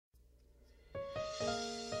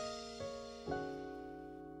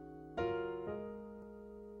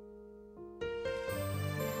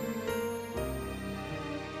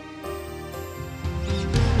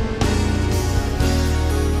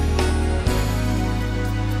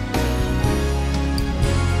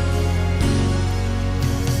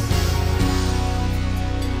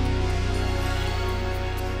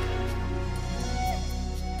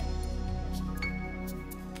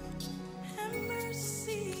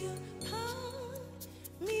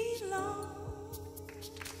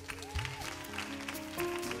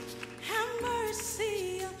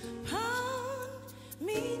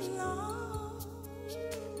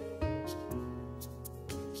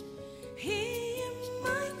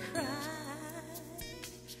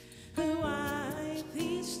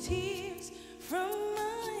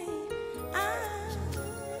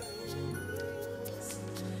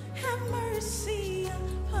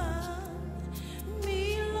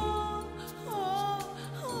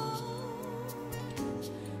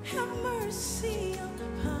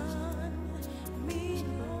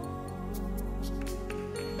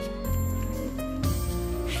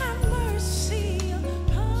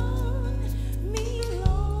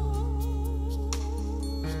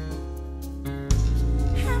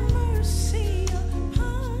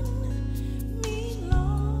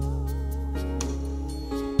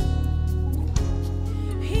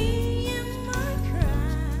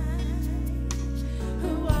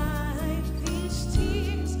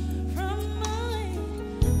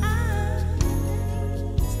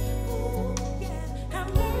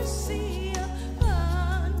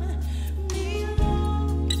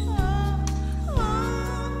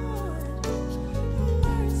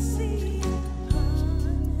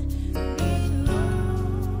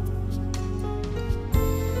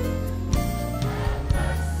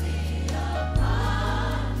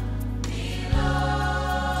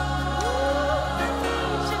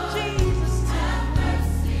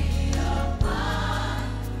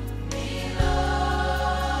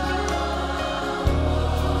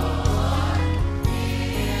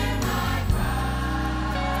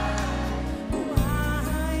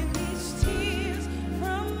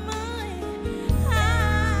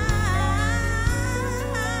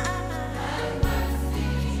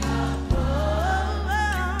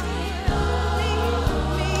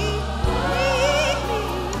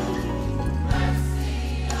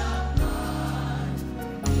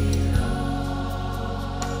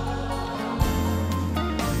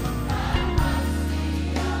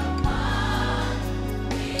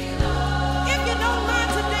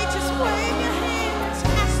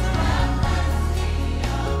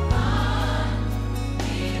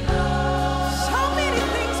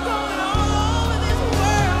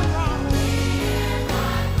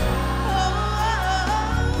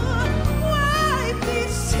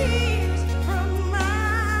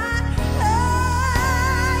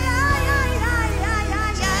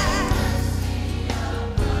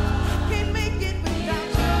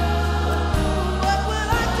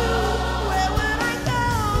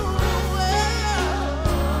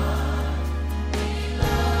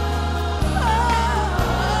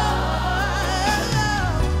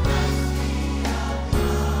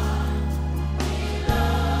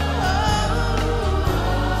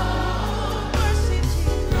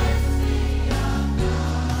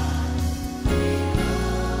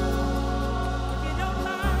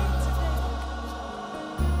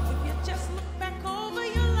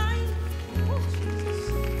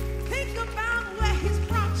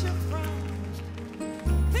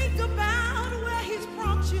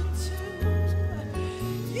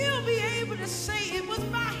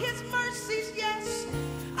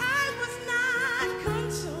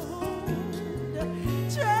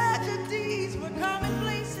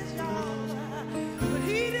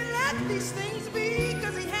these things be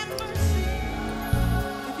because he had mercy.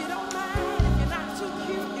 If you don't mind, if you're not too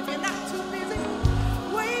cute, if you're not too busy,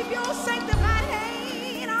 wave your sanctified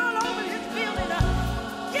hand all over this building.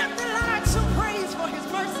 Give the Lord some praise for his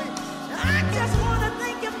mercy. I just want to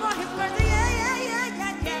thank him for his mercy. Yeah, yeah, yeah,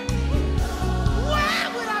 yeah, yeah. Where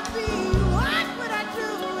would I be? What would I do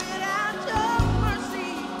without your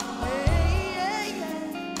mercy? Yeah, yeah,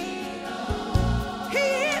 yeah. He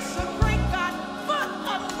is a great God, full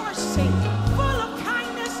of mercy, full of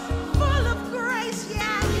kindness, full of grace.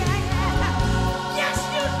 Yeah, yeah, yeah. Yes,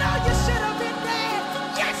 you know you should have been dead.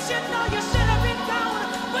 Yes, you know you should have been gone.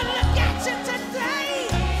 But look at you today.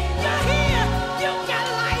 You're here. You got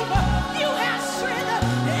life. You have strength.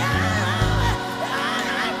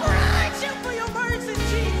 I praise you for your mercy,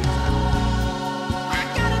 Jesus. I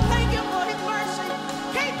gotta thank him for his mercy.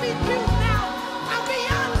 Can't be cute now. I'm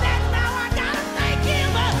beyond that now. I gotta thank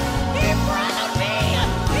him. He brought me.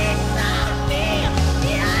 He saved me.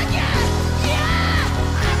 Yeah, yeah,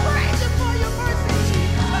 yeah. I praise you for your mercy,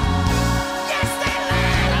 Jesus. Yes, they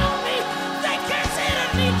lied on me. They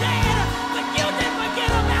considered me dead. But you didn't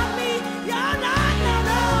forget about me. Yeah, no, no,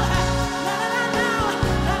 no. No, no, no, no,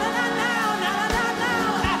 no, no, no, no, no, no.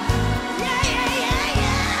 Yeah, yeah, yeah,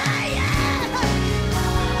 yeah, yeah.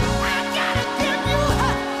 I gotta give you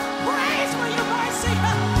praise for your mercy.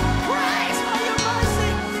 Praise for your mercy.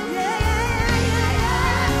 Yeah, yeah, yeah,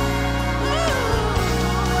 yeah. Ooh,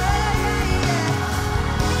 yeah, yeah.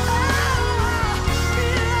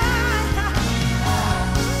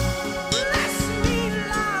 Bless me,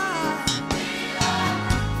 Lord.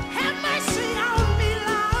 Have mercy on me,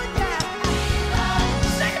 Lord. Yeah.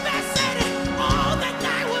 Shephen said it. Oh, that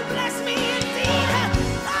thy would bless me indeed.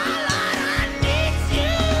 Oh, Lord, I need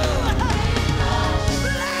you.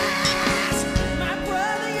 Bless my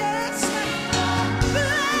brother, yes.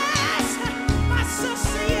 Bless my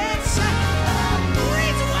sister, yes.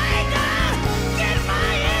 Reach way down, get my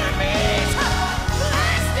enemies.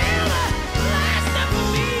 Bless them for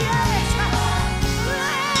me, yes.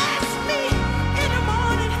 Bless me in the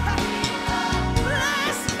morning.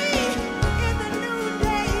 Bless me in the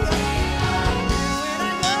noonday. When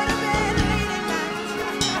I go to bed late at night,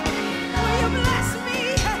 will you bless me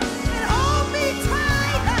and hold me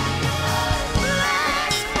tight?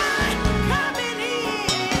 Bless my coming in.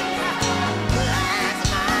 Bless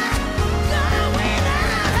my going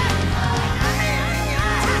out.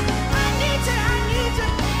 I need you. I need you.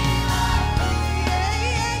 Yeah,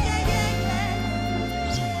 yeah, yeah, yeah, yeah.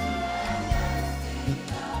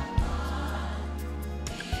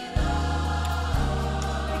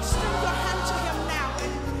 Extend your hand to him now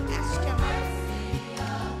and ask him.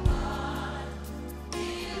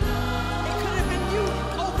 It could have been you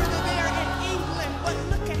over there in England, but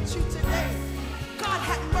look at you today. God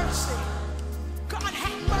had mercy. God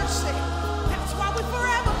had mercy. That's why we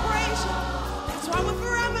forever praise you. That's why we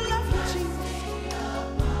forever love you, Jesus.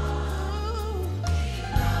 Ooh,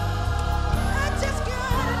 I just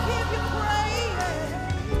gotta give you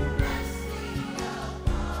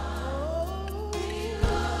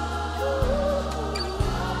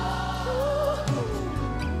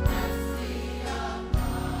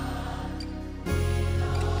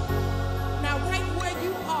Now, right where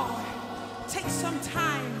you are, take some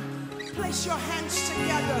time, place your hands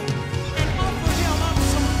together, and offer him up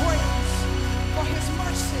some praise for his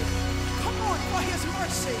mercy. Come on, for his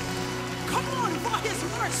mercy. Come on, for his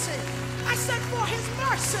mercy. I said for his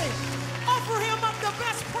mercy. Offer him up the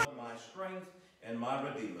best praise. My strength and my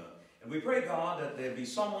redeemer. And we pray, God, that there be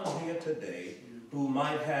someone here today who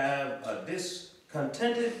might have a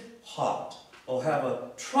discontented heart or have a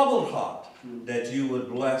troubled heart, that you would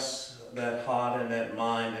bless that heart and that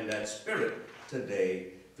mind and that spirit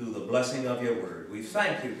today through the blessing of your word. We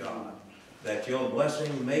thank you, God, that your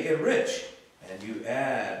blessing make it rich and you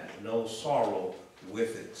add no sorrow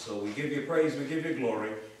with it. So we give you praise, we give you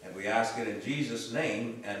glory, and we ask it in Jesus'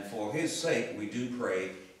 name, and for his sake we do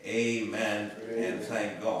pray. Amen, and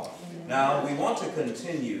thank God. Now we want to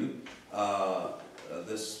continue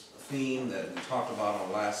this theme that we talked about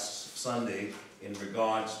on last Sunday in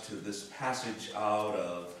regards to this passage out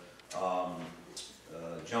of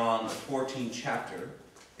John, the 14th chapter.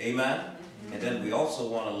 Amen. And then we also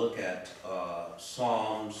want to look at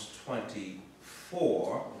Psalms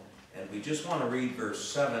 24, and we just want to read verse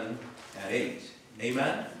 7 and 8.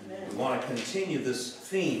 Amen. We want to continue this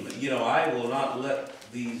theme. You know, I will not let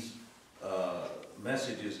these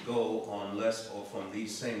messages go unless, or from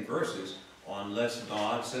these same verses, unless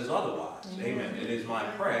God says otherwise. Amen. It is my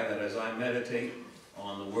prayer that as I meditate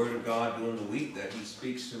on the Word of God during the week, that He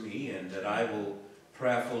speaks to me, and that I will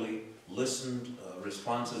prayerfully listen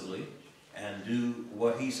responsively, and do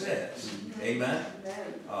what he says. Amen?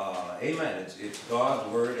 Amen. It's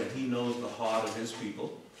God's word, and he knows the heart of his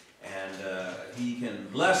people. And he can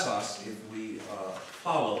bless us if we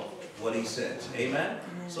follow what he says. Amen?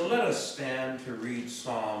 So let us stand to read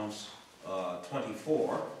Psalms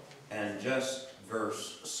 24 and just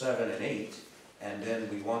verse 7 and 8. And then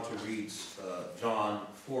we want to read John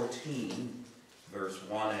 14, verse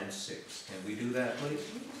 1 and 6. Can we do that, please?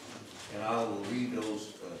 And I will read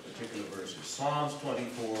those particular verses. Psalms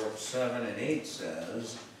 24, 7 and 8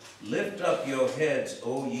 says, "Lift up your heads,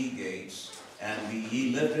 O ye gates, and be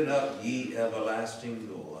ye lifted up, ye everlasting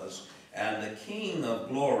doors, and the King of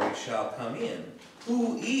glory shall come in.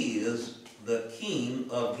 Who is the King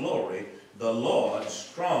of glory? The Lord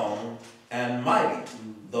strong and mighty,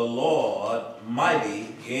 the Lord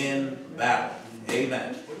mighty in battle."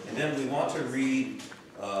 Amen. And then we want to read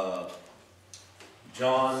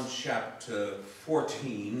John chapter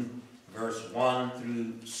 14, verse 1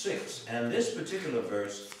 through 6. And this particular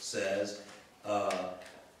verse says,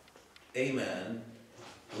 amen,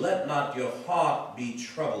 "Let not your heart be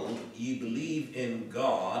troubled. Ye believe in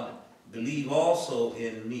God, believe also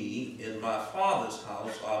in me. In my Father's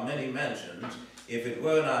house are many mansions. If it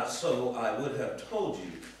were not so, I would have told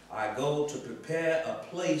you. I go to prepare a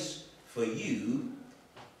place for you.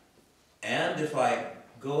 And if I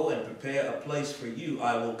go and prepare a place for you,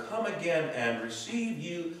 I will come again and receive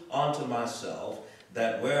you unto myself,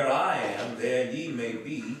 that where I am, there ye may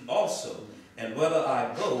be also. And whither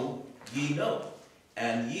I go, ye know,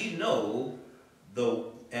 and ye know the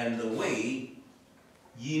way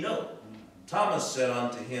ye know." Thomas said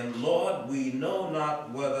unto him, "Lord, we know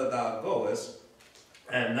not whither thou goest,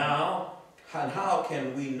 and how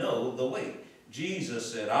can we know the way?"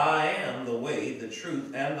 Jesus said, "I am the way, the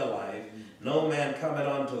truth, and the life. No man cometh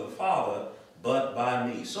unto the Father but by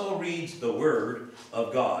me." So reads the word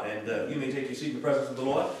of God. And you may take your seat in the presence of the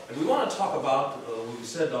Lord. And we want to talk about what we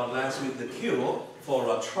said on last week, the cure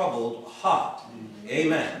for a troubled heart.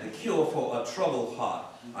 Amen. The cure for a troubled heart.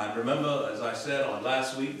 I remember, as I said on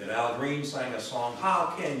last week, that Al Green sang a song,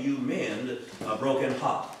 "How Can You Mend a Broken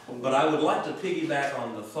Heart?" But I would like to piggyback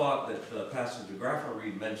on the thought that Pastor DeGraffer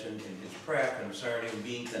Reed mentioned in his prayer concerning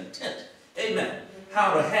being content. Amen.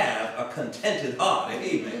 How to have a contented heart.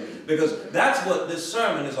 Amen. Because that's what this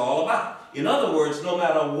sermon is all about. In other words, no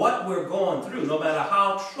matter what we're going through, no matter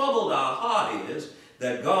how troubled our heart is,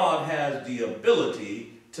 that God has the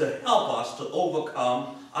ability to help us to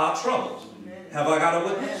overcome our troubles. Have I got a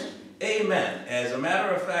witness? Amen. As a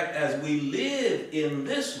matter of fact, as we live in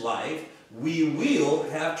this life, we will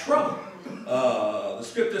have trouble. The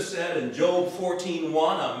scripture said in Job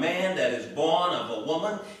 14:1, "A man that is born of a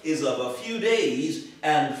woman is of a few days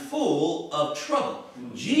and full of trouble."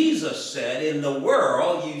 Jesus said, "In the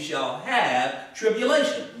world you shall have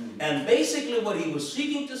tribulation." And basically what he was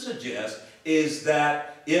seeking to suggest is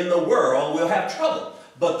that in the world we'll have trouble.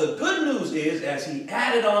 But the good news is, as he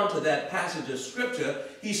added on to that passage of scripture,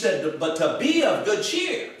 he said, "But to be of good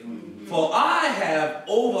cheer, for I have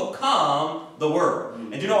overcome the world."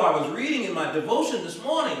 And you know, I was reading in my devotion this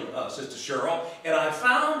morning, Sister Cheryl, and I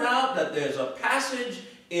found out that there's a passage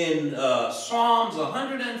in Psalms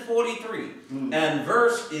 143 and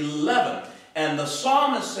verse 11. And the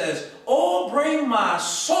psalmist says, "Oh, bring my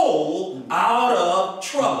soul out of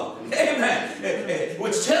trouble." Amen.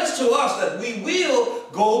 Which tells to us that we will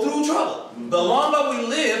go through trouble. The longer we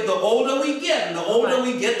live, the older we get. And the older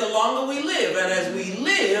we get, the longer we live. And as we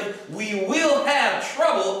live, we will have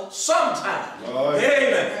trouble sometime.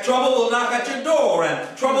 Amen. Trouble will knock at your door,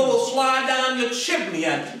 and trouble will slide down your chimney,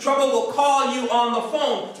 and trouble will call you on the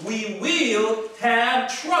phone. We will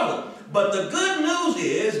have trouble. But the good news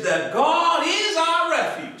is that God is our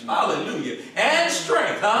refuge, hallelujah, and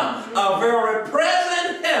strength, a very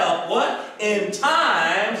present help, what? In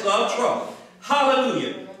times of trouble.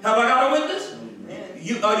 Hallelujah. Have I got a witness?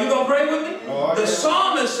 Are you going to pray with me? The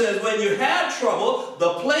psalmist says when you have trouble,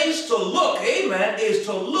 the place to look, amen, is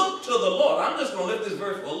to look to the Lord. I'm just going to lift this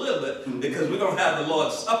verse for a little bit because we're going to have the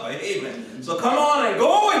Lord's Supper, amen. So come on and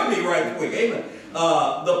go with me right quick, amen.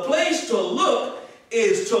 The place to look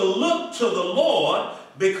is to look to the Lord,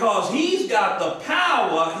 because he's got the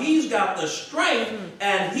power, he's got the strength,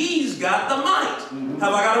 and he's got the might.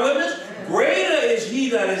 Have I got a witness? Greater is he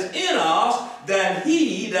that is in us than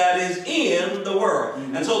he that is in the world.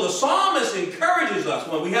 And so the psalmist encourages us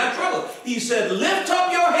when we have trouble. He said, "Lift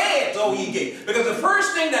up your heads, O ye gates." Because the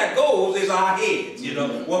first thing that goes is our heads. You know,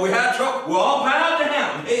 when we have trouble, we're all bowed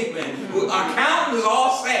down. Amen. Our countenance is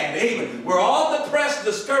all sad. Amen. We're all depressed,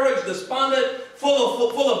 discouraged, despondent,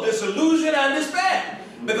 full of disillusion and despair.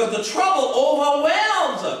 Because the trouble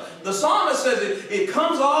overwhelms us. The psalmist says it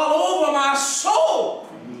comes all over my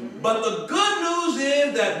But the good news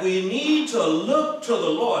is that we need to look to the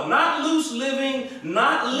Lord. Not loose living,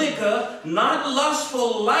 not liquor, not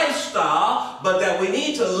lustful lifestyle, but that we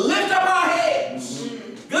need to lift up our heads.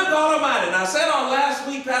 Good God Almighty. And I said on last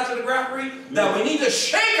week, Pastor DeGraffery, that we need to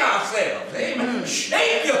shake ourselves. Amen.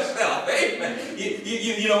 Shake yourself. Amen.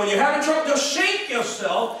 You know, when you're having trouble, just shake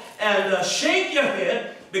yourself and shake your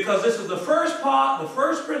head, because this is the first part, the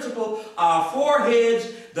first principle, our foreheads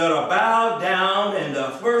that are bowed down, and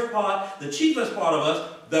the first part, the chiefest part of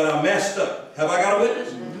us, that are messed up. Have I got a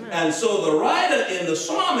witness? And so the writer in the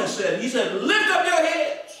psalmist said, he said, lift up your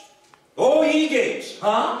heads, O ye gates,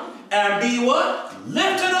 and be what?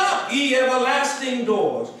 Lifted up, ye everlasting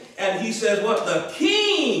doors. And he says, what? The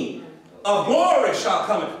King of glory shall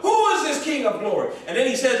come in. Who is this King of glory? And then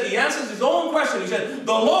he says, he answers his own question. He said,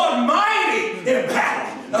 the Lord mighty in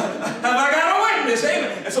battle. Have I got a witness?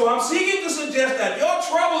 Amen. And so I'm seeking to suggest that your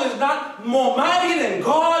trouble is not more mighty than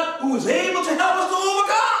God, who is able to help us to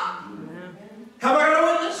overcome. Have I got a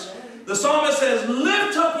witness? The psalmist says,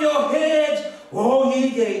 lift up your heads, O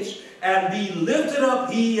ye gates, and be lifted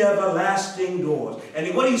up, ye everlasting doors.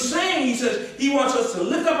 And what he's saying, he says, he wants us to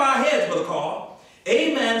lift up our heads, Brother Carl.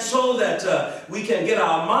 Amen. So that we can get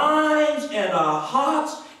our minds and our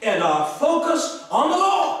hearts and our focus on the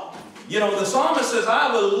Lord. You know, the psalmist says,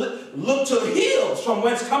 I will look to the hills from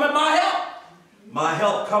whence cometh my help. My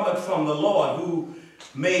help cometh from the Lord who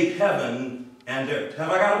made heaven and earth.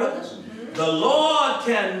 Have I got a witness? The Lord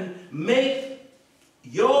can make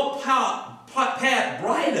your path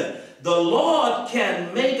brighter. The Lord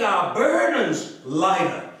can make our burdens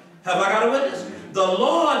lighter. Have I got a witness? The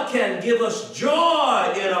Lord can give us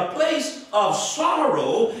joy in a place of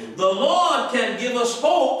sorrow. The Lord can give us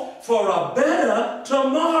hope for a better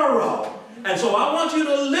tomorrow. And so I want you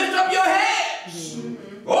to lift up your heads.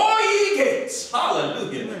 Oh, ye gates.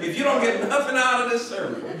 Hallelujah. If you don't get nothing out of this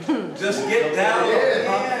sermon, just get down.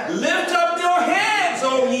 Lift up your heads,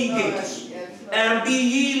 O ye gates, and be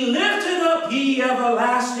ye lifted up, ye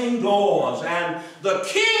everlasting doors, and the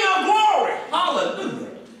King of glory, hallelujah,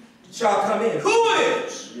 shall come in. Who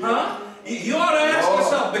is? You ought to ask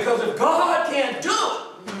yourself, because if God can't do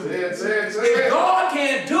it, if God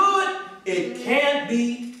can't do it, it can't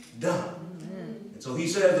be done. And so he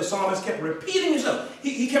says, the psalmist kept repeating himself.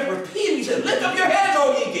 He kept repeating, he said, lift up your heads,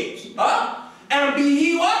 O ye gates, and be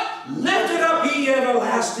ye what? Lifted up, ye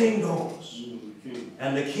everlasting doors,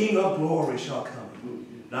 and the King of glory shall come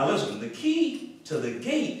in. Now listen, the key to the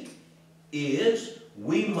gate is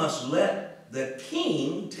we must let the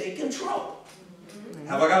King take control.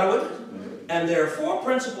 Have I got a witness? And there are 4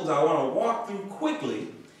 principles I want to walk through quickly,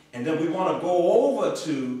 and then we want to go over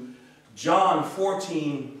to John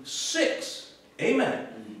 14:6. Amen.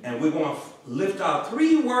 And we're going to lift out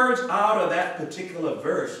 3 words out of that particular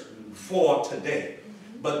verse for today.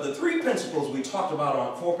 But the 4 principles we talked about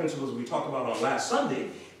on last Sunday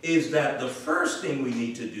is that the first thing we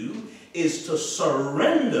need to do is to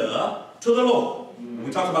surrender to the Lord. And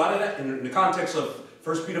we talked about it in the context of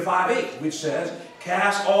 1 Peter 5:8, which says,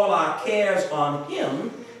 cast all our cares on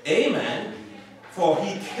him, amen, for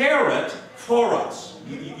he careth for us.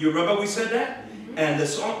 You remember we said that? And the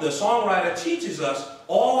songwriter teaches us,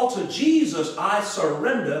 all to Jesus I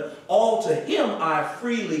surrender, all to him I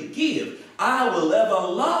freely give. I will ever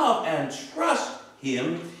love and trust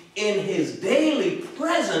him, in his daily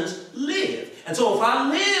presence live. And so if I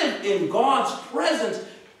live in God's presence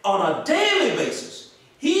on a daily basis,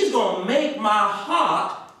 he's going to make my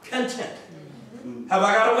heart content. Have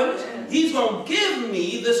I got a witness? He's going to give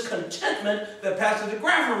me this contentment that Pastor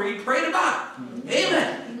DeGraffery prayed about.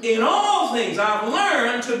 Amen. In all things, I've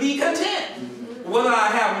learned to be content. Whether I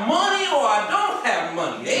have money or I don't have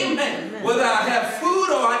money. Amen. Whether I have food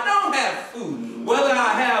or I don't have food. Whether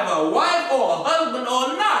I have a wife or a husband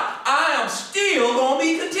or not, I am still going to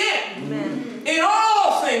be content. Amen. In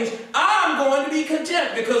all things, I'm going to be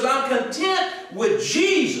content because I'm content with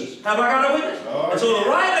Jesus. Have I got a witness? And so the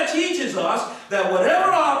writer teaches us that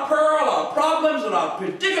whatever our pearl, our problems, and our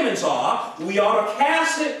predicaments are, we ought to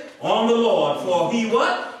cast it on the Lord. For he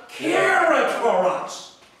what? Careth for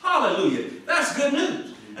us. Hallelujah. That's good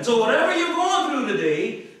news. And so whatever you're going through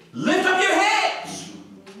today, lift up your heads.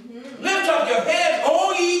 Lift up your heads,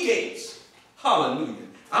 all ye gates. Hallelujah.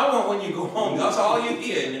 I want when you go home, that's all you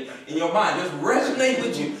hear in your mind. Just resonate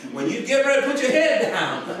with you. When you get ready to put your head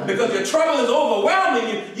down, because your trouble is overwhelming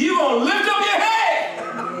you, you're going to lift up your head.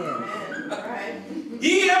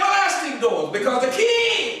 Ye everlasting doors, because the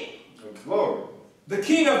King, the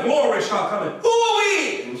King of glory shall come in. Who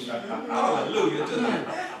is? Hallelujah.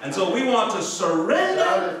 And so we want to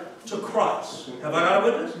surrender to Christ. Have I got a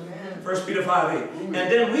witness? 1 Peter 5:8. And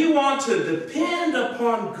then we want to depend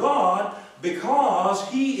upon God because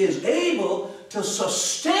he is able to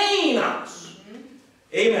sustain us.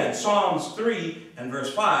 Amen. Psalms 3 and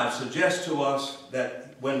verse 5 suggests to us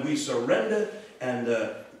that when we surrender and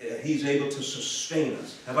he's able to sustain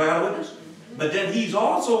us. Have I got a witness? But then he's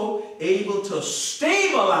also able to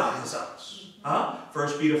stabilize us.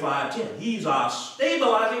 1 Peter 5:10. He's our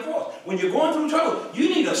stabilizing force. When you're going through trouble,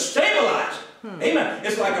 you need a stabilizer. Amen.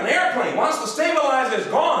 It's like an airplane. Once the stabilizer is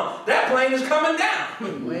gone, that plane is coming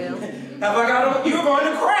down. Well, have I got a, you're going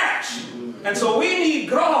to crash. And so we need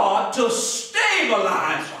God to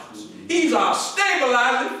stabilize us. He's our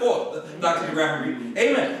stabilizing force. Dr. DeGraffenreid.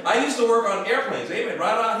 Amen. I used to work on airplanes. Amen.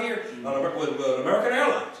 Right out here with American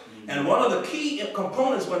Airlines. And one of the key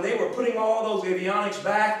components when they were putting all those avionics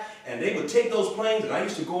back, and they would take those planes, and I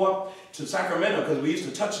used to go up to Sacramento because we used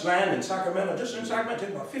to touch land in Sacramento. Just in Sacramento, it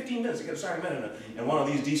took about 15 minutes to get to Sacramento in one of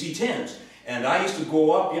these DC-10s. And I used to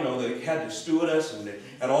go up, you know, they had the stewardess and they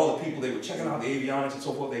had all the people, they were checking out the avionics and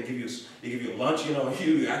so forth. They give you lunch, you know, and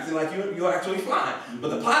you acting like you're actually flying. But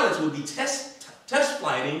the pilots would be test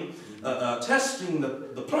flighting, testing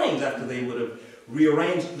the planes after they would have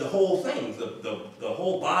rearranged the whole thing, the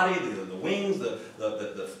whole body, the wings,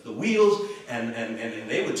 the wheels, and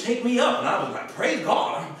they would take me up, and I was like, praise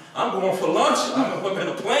God, I'm going for lunch, I'm in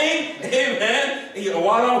a plane, amen, you know,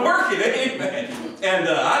 while I'm working, amen, and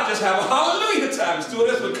I just have a hallelujah time. The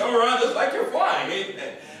stewardess would come around just like you're flying,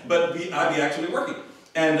 amen, but I'd be actually working.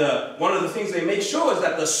 And one of the things they make sure is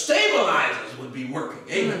that the stabilizers would be working,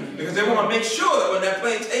 amen. Because they want to make sure that when that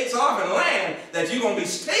plane takes off and lands, that you're going to be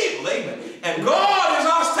stable, amen. And God is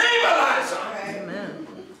our stabilizer. Amen.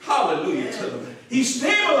 Hallelujah to them. He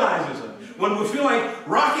stabilizes us. When we feel like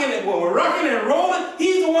rocking and when we're rocking and rolling,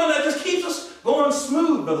 he's the one that just keeps us going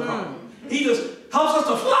smooth, Brother Paul. He just helps us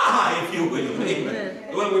to fly, if you will,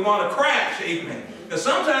 amen. When we want to crash, amen. Because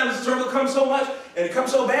sometimes the trouble comes so much and it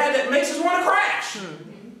comes so bad that it makes us want to crash.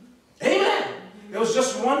 Amen. There was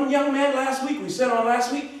just one young man last week, we said on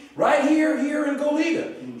last week, right here in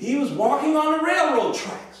Goleta. He was walking on the railroad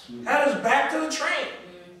tracks, had his back to the train.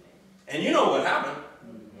 And you know what happened.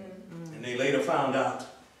 And they later found out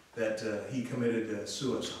that he committed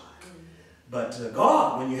suicide. But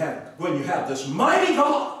God, when you have this mighty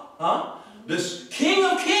God, this King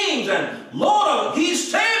of Kings and Lord of, he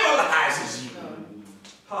stabilizes you.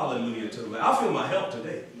 Hallelujah to the Lord. I feel my help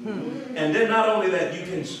today. And then not only that, you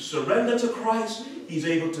can surrender to Christ. He's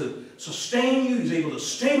able to sustain you. He's able to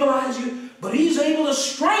stabilize you. But he's able to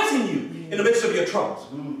strengthen you in the midst of your troubles.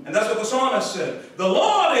 And that's what the psalmist said. The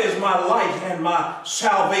Lord is my light and my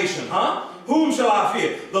salvation. Whom shall I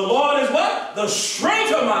fear? The Lord is what? The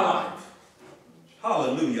strength of my life.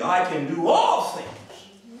 Hallelujah. I can do all things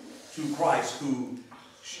through Christ who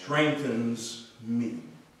strengthens me.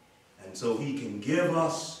 And so he can give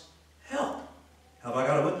us help. Have I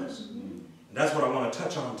got a witness? And that's what I want to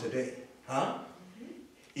touch on today.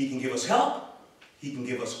 He can give us help. He can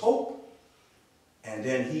give us hope. And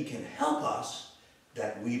then he can help us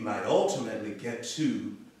that we might ultimately get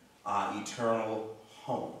to our eternal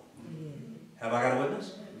home. Have I got a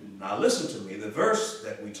witness? Now listen to me. The verse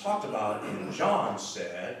that we talked about in John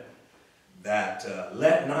said that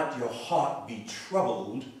let not your heart be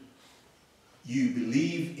troubled. You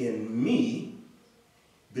believe in me,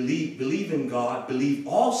 believe in God, believe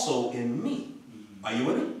also in me. Are you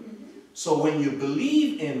with me? So when you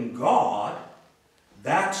believe in God,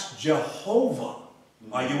 that's Jehovah.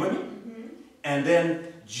 Are you with me? And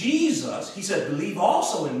then Jesus, he said, believe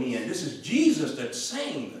also in me. And this is Jesus that's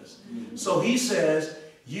saying this. So he says,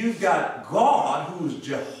 you've got God who's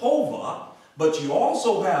Jehovah, but you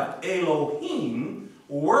also have Elohim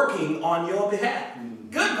working on your behalf.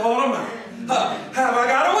 Good God Almighty. Have I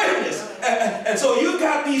got a witness? And so you've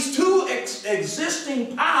got these two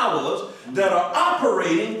existing powers that are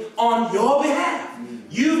operating on your behalf.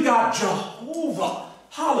 You've got Jehovah,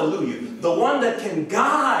 hallelujah, the one that can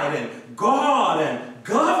guide and guard and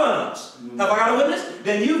govern us. Have I got a witness?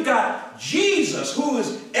 Then you've got Jesus, who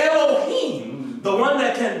is Elohim, the one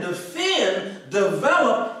that can defend,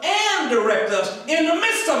 develop, and direct us in the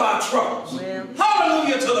midst of our troubles.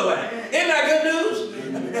 Hallelujah to the Lamb. Isn't that good news?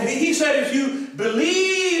 He said, if you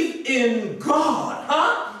believe in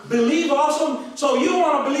God, believe also. So you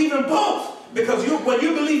want to believe in both. Because when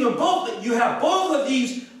you believe in both, you have both of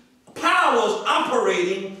these powers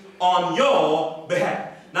operating on your behalf.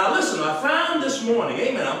 Now listen, I found this morning,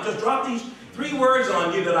 amen, I'll just drop these 3 words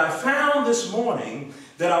on you that I found this morning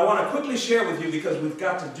that I want to quickly share with you because we've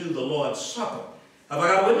got to do the Lord's Supper. Have I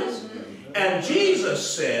got a witness? And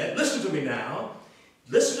Jesus said, listen to me now,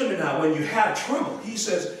 when you have trouble, he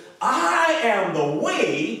says, I am the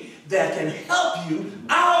way, that can help you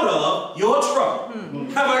out of your trouble.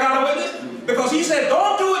 Have I got a witness? Because he said,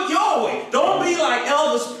 don't do it your way. Don't be like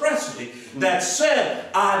Elvis Presley that said,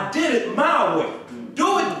 I did it my way.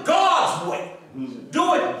 Do it God's way.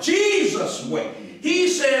 Do it Jesus' way. He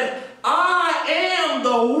said, I am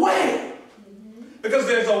the way. Because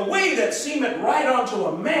there's a way that seemeth right unto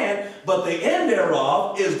a man, but the end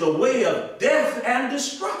thereof is the way of death and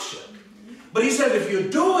destruction. But he says, if you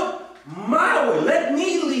do it my way, let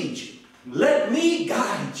me lead you. Let me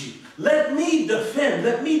guide you. Let me defend.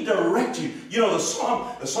 Let me direct you. You know, the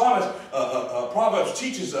psalmist, Proverbs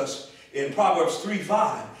teaches us in Proverbs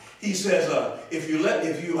 3:5. He says, if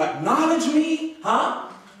you acknowledge me,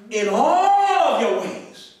 in all of your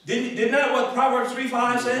ways. Didn't that what Proverbs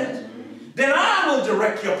 3:5 says? Then I will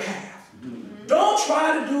direct your path. Don't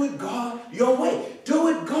try to do it your way. Do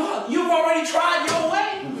it God. You've already tried your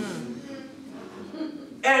way.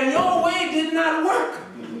 And your way did not work.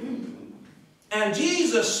 And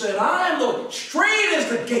Jesus said, I am the way. Straight is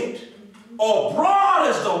the gate, or broad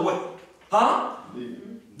is the way,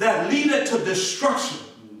 that leadeth to destruction.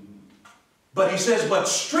 But he says, but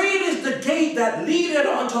straight is the gate that leadeth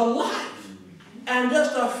unto life, and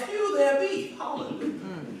just a few there be. Hallelujah.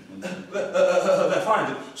 That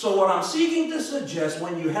finds it. So what I'm seeking to suggest,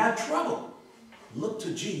 when you have trouble, look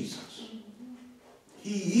to Jesus.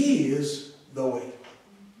 He is the way.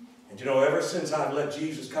 And you know, ever since I've let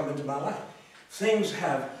Jesus come into my life,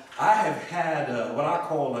 I have had what I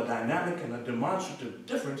call a dynamic and a demonstrative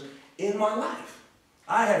difference in my life.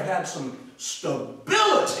 I have had some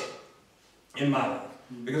stability in my life.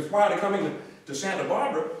 Because prior to coming to Santa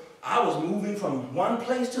Barbara, I was moving from one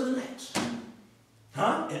place to the next.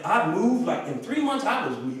 And I moved, like in 3 months, I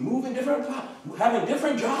was moving having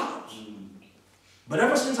different jobs. But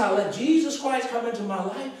ever since I let Jesus Christ come into my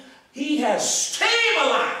life, he has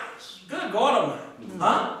stabilized. Good God Almighty.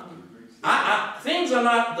 Things are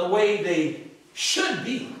not the way they should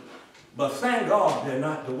be, but thank God they're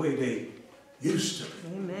not the way they used to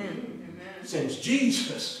be. Amen. Since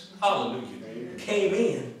Jesus, hallelujah, came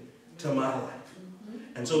in to my life.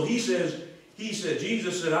 And so Jesus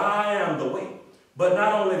said, I am the way. But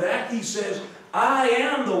not only that, he says, I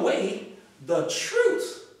am the way, the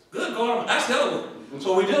truth. Good God, that's the other one.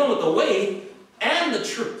 So we're dealing with the way and the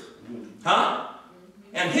truth.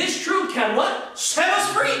 And his truth can what? Set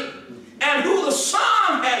us free. And who the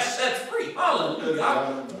Son has set free.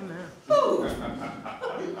 Hallelujah.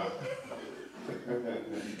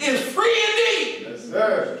 Is free indeed. Yes,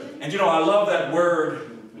 sir. And you know, I love that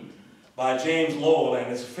word by James Lowell,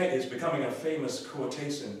 and it's becoming a famous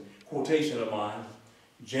quotation of mine.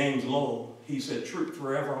 James Lowell, he said, truth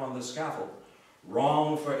forever on the scaffold,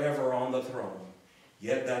 wrong forever on the throne.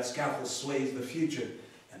 Yet that scaffold sways the future,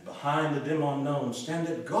 and behind the dim unknown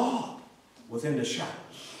standeth God within the shadows,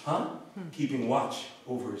 keeping watch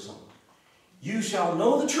over his own. You shall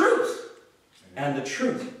know the truth, and the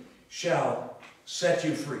truth shall set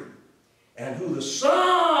you free. And who the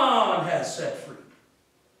Son has set free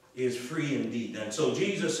is free indeed. And so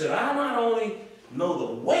Jesus said, I not only know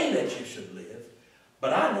the way that you should live,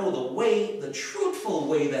 but I know the way, the truthful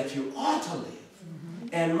way that you ought to live.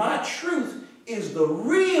 And my truth is the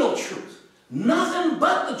real truth. Nothing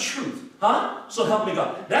but the truth. So help me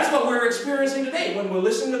God. That's what we're experiencing today when we're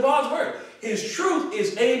listening to God's word. His truth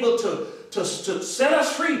is able to set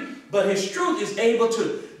us free, but his truth is able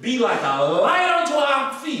to be like a light unto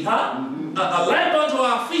our feet, a lamp unto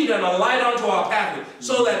our feet and a light unto our pathway.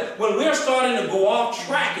 So that when we're starting to go off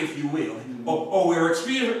track, if you will, or we're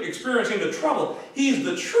experiencing the trouble, he's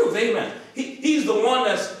the truth, amen. He's the one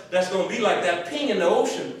that's going to be like that ping in the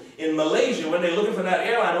ocean in Malaysia when they're looking for that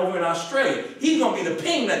airline over in Australia. He's going to be the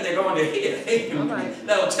ping that they're going to hit, amen. Right.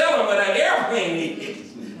 That'll tell them where that airplane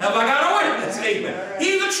is. Have I got a witness, amen.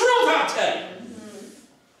 He's the truth, I'll tell you.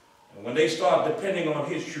 And when they start depending on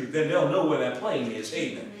his truth, then they'll know where that plane is,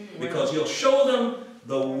 amen. Because he'll show them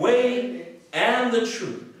the way and the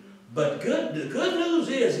truth. But the good news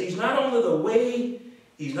is he's not only the way,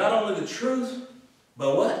 he's not only the truth,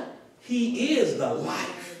 but what? He is the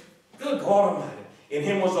life. Good God Almighty. In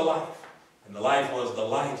him was the life, and the life was the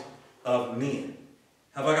light of men.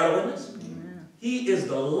 Have I got a witness? Amen. He is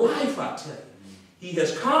the life, I tell you. He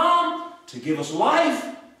has come to give us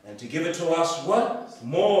life and to give it to us what?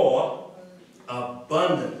 More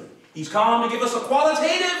abundantly. He's come to give us a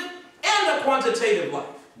qualitative and a quantitative life.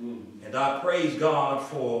 And I praise God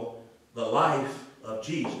for the life of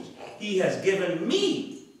Jesus. He has given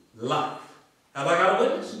me life. Have I got a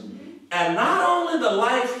witness? And not only the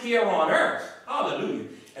life here on earth. Hallelujah.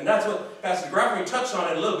 And that's what Pastor Gregory touched on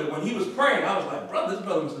it a little bit. When he was praying, I was like, brother, this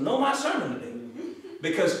brother must know my sermon today.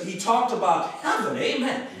 Because he talked about heaven,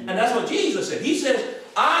 amen. And that's what Jesus said. He says,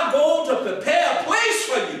 I go to prepare a place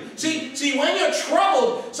for you. See, when you're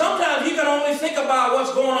troubled, sometimes you can only think about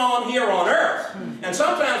what's going on here on earth. And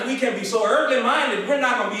sometimes we can be so earthly minded, we're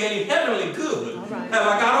not going to be any heavenly good. Right. Have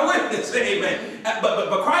I got a witness? Amen.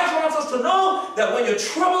 But Christ wants us to know that when you're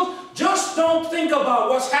troubled, just don't think about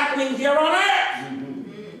what's happening here on earth.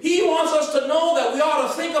 He wants us to know that we ought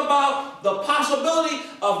to think about the possibility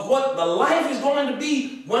of what the life is going to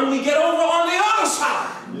be when we get over on the other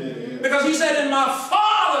side. Because he said, in my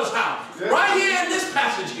Father's house, right here in this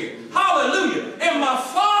passage here, hallelujah, in my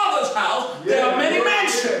Father's house, there are many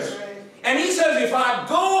mansions. And he says, if I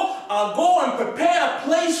go, I'll go and prepare a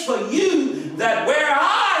place for you, that where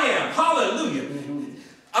I am, hallelujah,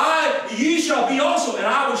 ye shall be also. And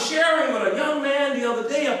I was sharing with a young man the other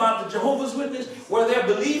day about the Jehovah's Witness, where they're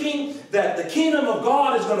believing that the kingdom of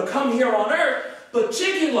God is going to come here on earth,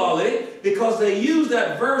 particularly because they use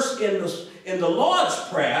that verse in the Lord's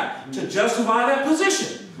Prayer to justify their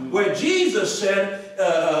position, where Jesus said,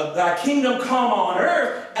 thy kingdom come on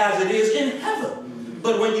earth as it is in heaven.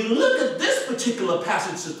 But when you look at this particular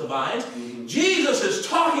passage, Sister Vines, Jesus is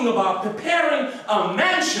talking about preparing a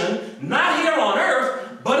mansion, not here on earth,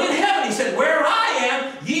 but in heaven. He said, where I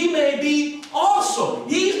am, ye may be also.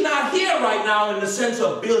 He's not here right now in the sense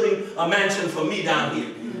of building a mansion for me down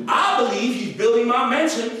here. I believe he's building my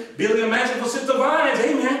mansion, building a mansion for Sister Vines,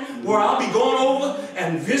 amen, where I'll be going over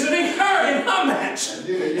and visiting her in her mansion.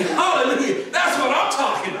 Hallelujah. That's what I'm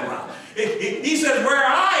talking about. He said, where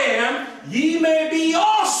I am, ye may be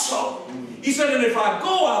also. He said, and if I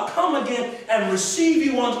go, I'll come again and receive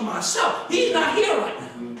you unto myself. He's not here right now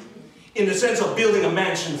in the sense of building a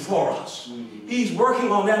mansion for us. He's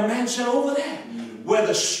working on that mansion over there, where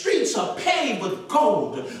the streets are paved with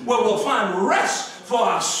gold, where we'll find rest for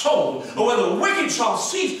our soul, or where the wicked shall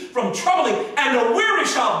cease from troubling, and the weary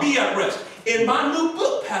shall be at rest. In my new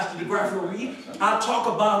book, Pastor DeGraff will read, I talk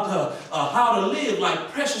about how to live like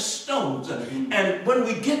precious stones. And when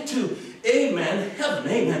we get to, amen, heaven,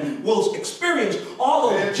 amen, we'll experience all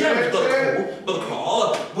those gems, Brother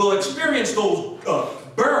Carl. We'll experience those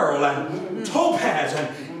beryl and topaz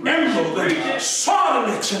and emerald and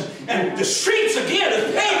sardonyx, and the streets again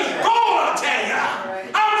is paved with gold, I tell you.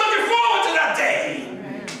 I'm looking forward to that day.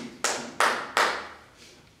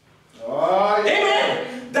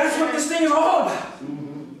 Amen. That's what this thing is all about.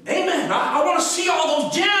 Amen. I want to see all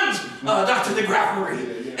those gems, Dr. DeGraff.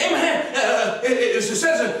 Amen. It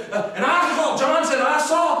says, and I saw, John said, I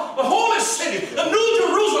saw the holy city, the new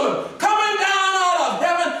Jerusalem, coming down out of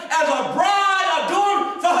heaven as a bride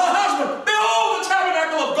adorned for her husband. Behold, the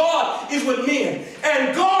tabernacle of God is with men,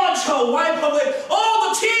 and God shall wipe away all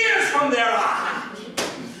the tears from their eyes.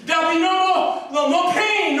 There'll be no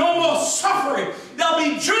pain, no more suffering. There'll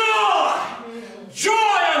be joy,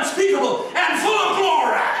 joy unspeakable and full of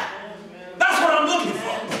glory. That's what I'm looking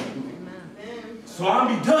for. So I'll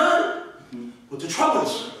be done with the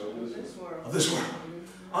troubles of this world.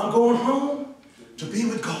 I'm going home to be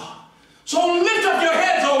with God. So lift up your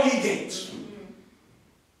heads, O ye gates,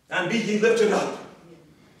 and be ye lifted up.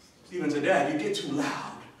 Stephen said, Dad, you get too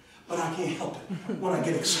loud. But I can't help it when I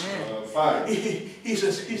get excited. He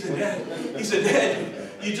said, Dad,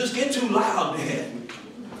 you just get too loud, Dad.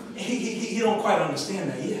 He don't quite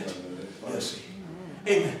understand that yet. You see.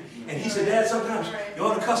 Amen. And he said, Dad, sometimes you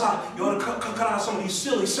ought to cut out some of these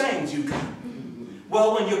silly sayings you got.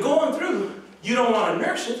 Well, when you're going through, you don't want to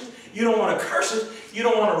nurse it. You don't want to curse it. You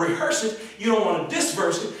don't want to rehearse it. You don't want to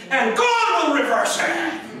disverse it. And God will reverse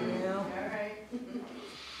it.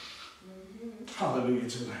 Hallelujah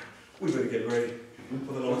to that. We better get ready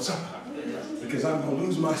for the Lord's Supper, because I'm going to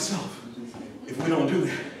lose myself if we don't do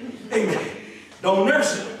that. Amen. Don't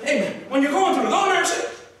nurse it. Amen. When you're going through it, don't nurse it.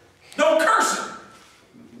 Don't curse it.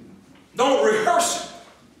 Don't rehearse it.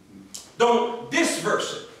 Don't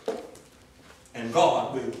disverse it. And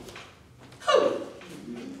God will.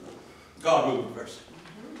 God will reverse it.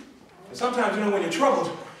 And sometimes, when you're troubled,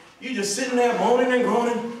 you're just sitting there moaning and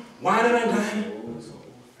groaning, whining and dining.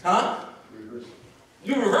 Huh?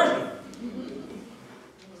 You reverse it.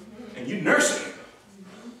 And you nurse it.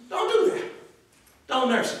 Don't do that. Don't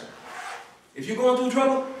nurse it. If you're going through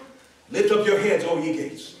trouble, lift up your heads, O ye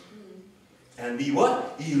gates. And be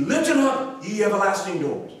what? Ye lifted up, ye everlasting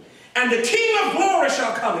doors. And the King of glory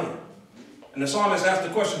shall come in. And the psalmist asked the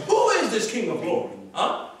question, who is this King of glory?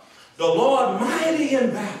 Huh? The Lord mighty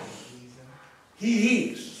in battle. He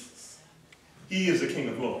is. He is the King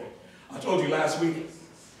of glory. I told you last week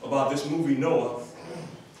about this movie, Noah.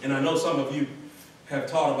 And I know some of you have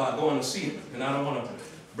thought about going to see it, and I don't want to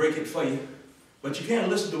break it for you, but you can't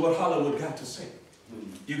listen to what Hollywood got to say.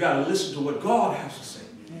 You got to listen to what God has to say.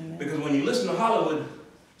 Because when you listen to Hollywood,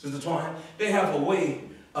 Sister Twine, they have a way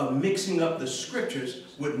of mixing up the scriptures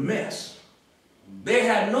with mess. They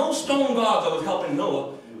had no stone gods that was helping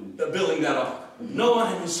Noah building that ark. Noah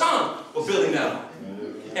and his son were building that ark.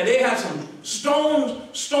 And they had some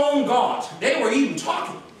stone gods. They were even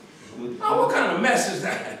talking. Oh, what kind of mess is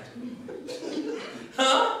that?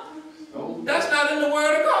 Huh? That's not in the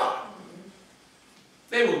Word of God.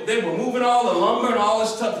 They were moving all the lumber and all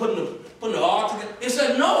this stuff, putting the ark together. It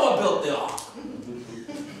said Noah built the ark.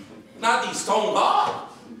 Not these stone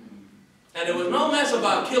gods. And there was no mess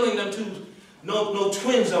about killing them two, no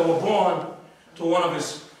twins that were born to one of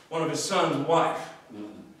his son's wife.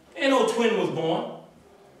 And no twin was born.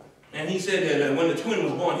 And he said that when the twin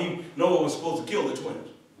was born, Noah was supposed to kill the twins.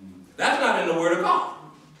 That's not in the Word of God.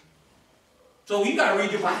 So you got to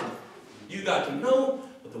read your Bible. You got to know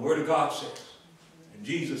what the Word of God says. And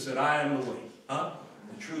Jesus said, I am the way, the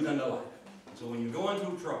truth, and the life. So when you're going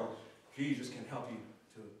through trouble, Jesus can help you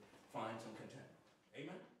to find some